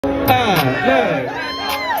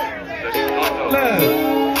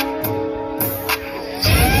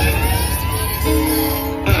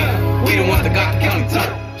county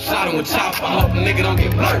turn. Shot him with chop, I hope the nigga don't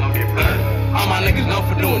get blurred. All my niggas know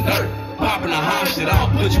for doing dirt. Popping the high shit, I'll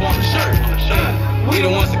put you on the shirt. We the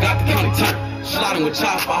ones that got the county turn. Shot him with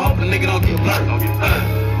chop, I hope the nigga don't get blurred.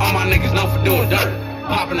 All my niggas know for doing dirt.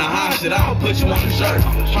 Popping the high shit, I'll put you on the shirt.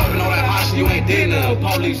 Popping all that high shit, you ain't did nothing.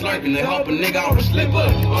 Police lurking, they help a nigga out to slip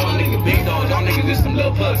up. All niggas big dogs, y'all niggas just some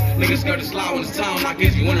little pugs. Niggas scared to slide when it's time, I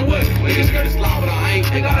guess you wonder what. Niggas scared to slide, but I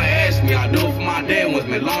ain't, they gotta ask me. I do it for my dead ones,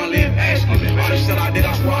 man, long live Ashley. All this shit I did,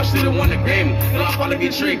 I swear I should've won the Grammy. Life ought to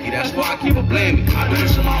get tricky, that's why I keep it blaming. I do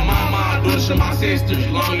this for my mama, I do this for my sisters.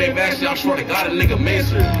 Long live Ashley, I swear to God a nigga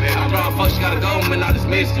miss her. After I fuck, she gotta go, man, I just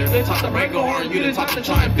missed her. They talk to break her heart, you didn't talk to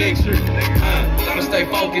try and fix her. Gotta stay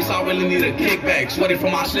focused, I really need a kickback. Sweaty for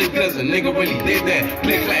my shit, cause a nigga really did that.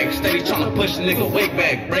 Click clack, steady tryna push a nigga wig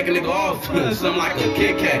back. Break a nigga off, something like a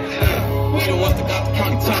Kit Kat. We the ones that got the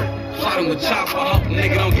county turn. Shot him with chop, I hope a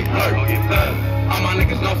nigga don't get blurred. All my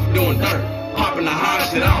niggas know for doing dirt. Popping the high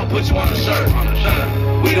shit, I'll put you on the shirt.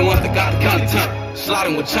 We the ones that got the county turn. Shot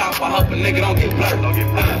him with chop, I hope a nigga don't get blurred.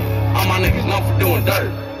 All my niggas know for doing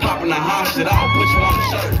dirt. Popping the high shit, I'll put you on the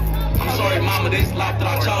shirt. I'm sorry, mama, this life that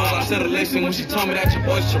I chose. I should've listened when she told me that your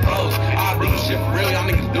voice should rose. I'll do this shit for real, y'all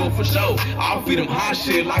niggas do it for show. I'll feed them hot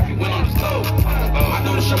shit like it went on the stove. I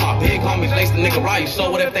do this shit, my big homies lace the nigga right. So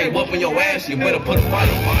what if they whooping your ass, you better put a fight.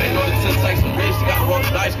 In order to take some risks, you gotta roll the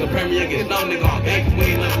dice. Compare me against no nigga on game,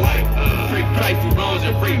 we ain't nothing like. Free play, free roads,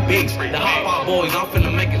 and free beats. The hot pop boys, I'm finna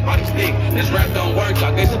make his body stick. This rap don't work,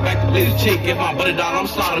 I guess it's back to bleed his cheek. Get my butter down, I'm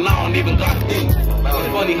sliding, I don't even got the dick. It's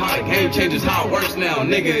funny how the game changes, how it works now.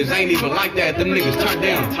 Niggas ain't even like that, them niggas turned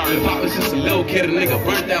down. Been poppin' since a little kid, a nigga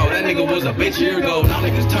burnt out. That nigga was a bitch a year ago, now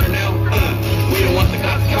niggas turned out. We the ones that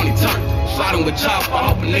got the county turned. Shot him with chop, I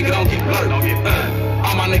hope a nigga don't get blurred.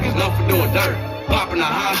 All my niggas know for doing dirt. Poppin' the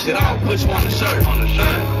high shit, I'll put you on the shirt.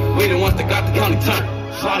 We the ones that got the county turned.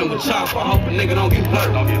 Shot him with chop, I hope a nigga don't get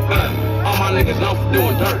blurred. All my niggas know for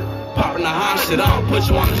doing dirt. Poppin' the high shit, I'll put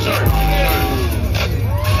you on the shirt.